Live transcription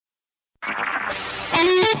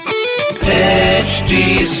HT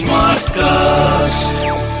Smartcast.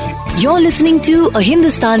 You're listening to a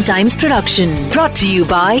Hindustan Times production brought to you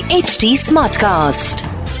by HT Smartcast.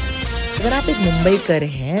 अगर आप एक मुंबईकर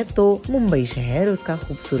हैं तो मुंबई शहर, उसका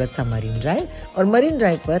खूबसूरत सा मरीन ड्राइव, और मरीन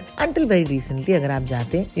ड्राइव पर अंटिल वेरी रिसेंटली अगर आप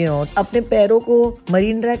जाते अपने पैरों को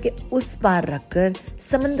मरीन ड्राइव के उस पार रखकर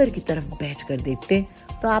समंदर की तरफ बैठकर देखते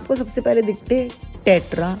तो आपको सबसे पहले दिखते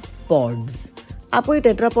टेट्रापॉड्स। आपको ये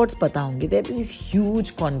टेट्रापॉड्स पता होंगे, they are these huge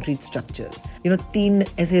concrete structures, 3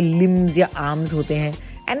 ऐसे लिम्स या आर्म्स होते हैं।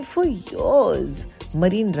 And for years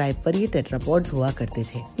marine drive पर ये टेट्रापॉड्स हुआ करते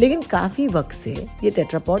थे, लेकिन काफी वक्त से ये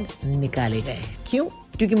टेट्रापॉड्स निकाले गए हैं। क्यों?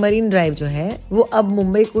 क्योंकि मरीन ड्राइव जो है वो अब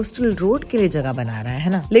मुंबई कोस्टल रोड के लिए जगह बना रहा है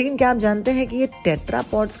ना। लेकिन क्या आप जानते हैं कि ये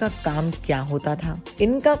टेट्रापॉड्स का काम क्या होता था?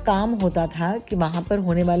 इनका काम होता था कि वहां पर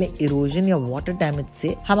होने वाले इरोजन या वाटर डैमेज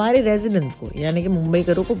से हमारे रेजिडेंट्स को, यानी कि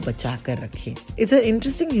मुंबईकरों को बचा कर रखे। It's an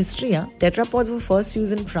interesting history. Tetrapods were first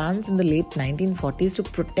used in France in the late 1940s to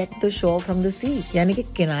protect the shore from the sea, यानी कि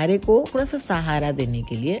किनारे को थोड़ा सा सहारा देने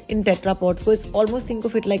के लिए इन टेट्रापॉड्स को, almost think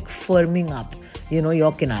of it like firming up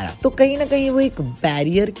your किनारा। तो कहीं ना कहीं वो एक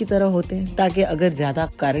बैरियर की तरह होते हैं, ताकि अगर ज्यादा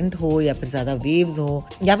करंट हो या फिर ज्यादा वेव्स हो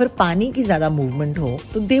या फिर पानी की ज्यादा मूवमेंट हो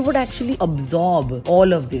तो they would actually absorb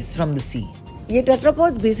all of this from the sea. ये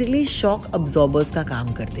टेट्रापॉड्स बेसिकली शॉक अब्सॉर्बर्स का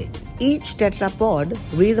काम करते। Each tetrapod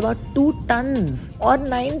ways about 2 tons और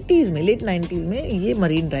लेट 90s में ये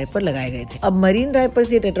मरीन ड्राइव पर लगाए गए थे। अब मरीन ड्राइव पर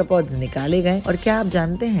से ये टेट्रापॉड्स निकाले गए और क्या आप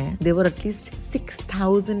जानते हैं there were at least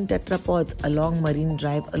 6000 tetrapods along marine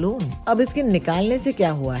drive alone. अब इसके निकालने से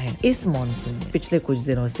क्या हुआ है इस मॉनसून में पिछले कुछ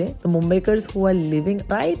दिनों से, तो Mumbaikars who are living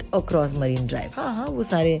right across marine drive, हाँ वो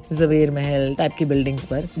सारे जवेर महल टाइप की बिल्डिंग्स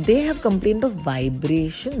पर, they have complaint of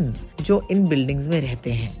vibrations जो इन बिल्डिंग्स में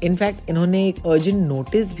रहते हैं। इनफैक्ट इन्होंने एक अर्जेंट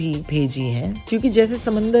नोटिस भी भेजी है, क्योंकि जैसे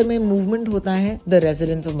समंदर में मूवमेंट होता है, the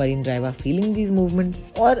residents of marine drive are feeling these movements,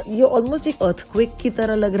 और ये ऑलमोस्ट एक अर्थक्वेक की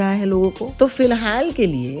तरह लग रहा है लोगों को। तो फिलहाल के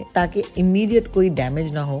लिए, ताकि इमीडिएट कोई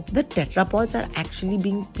डैमेज ना हो, the tetrapods are actually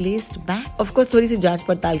being placed back. Of course थोड़ी सी जांच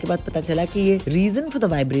पड़ताल के बाद पता चला कि ये रीजन फॉर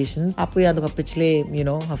द वाइब्रेशंस, आपको याद होगा पिछले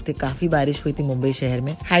हफ्ते काफी बारिश हुई थी मुंबई शहर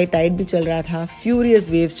में, हाई टाइड भी चल रहा था, फ्यूरियस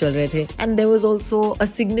वेव्स चल रहे थे, and there was also a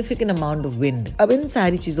significant amount of wind. अब इन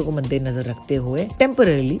सारी चीजों को मद्देनजर रखते हुए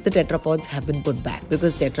temporarily the tetrapods have been put back,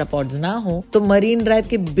 because tetrapods ना हो तो मरीन ड्राइव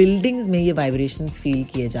के बिल्डिंग्स में ये वाइब्रेशंस फील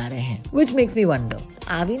किए जा रहे हैं, which makes me wonder,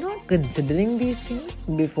 are we not considering these things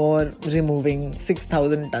before removing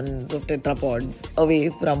 6000 tons of tetrapods away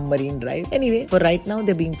from Marine Drive? Anyway, for right now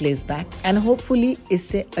they're being placed back, and hopefully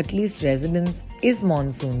इससे at least residents इस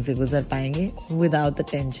monsoon से गुजर पाएंगे without the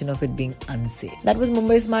tension of it being unsafe. That was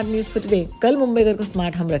Mumbai Smart News for today. कल मुंबईकर को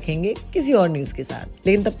smart हम रखेंगे किसी और न्यूज के साथ,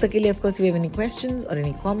 लेकिन तब तक के लिए of course if you have any questions or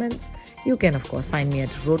any comments, you can of course find me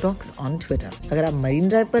at Rotox on Twitter. अगर आप मरीन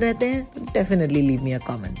ड्राइव पर रहते हैं तो definitely leave me a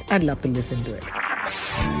comment. I'd love to listen to it.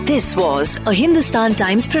 This was a Hindustan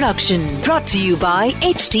Times production brought to you by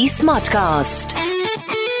HT Smartcast.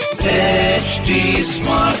 HT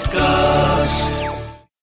Smartcast.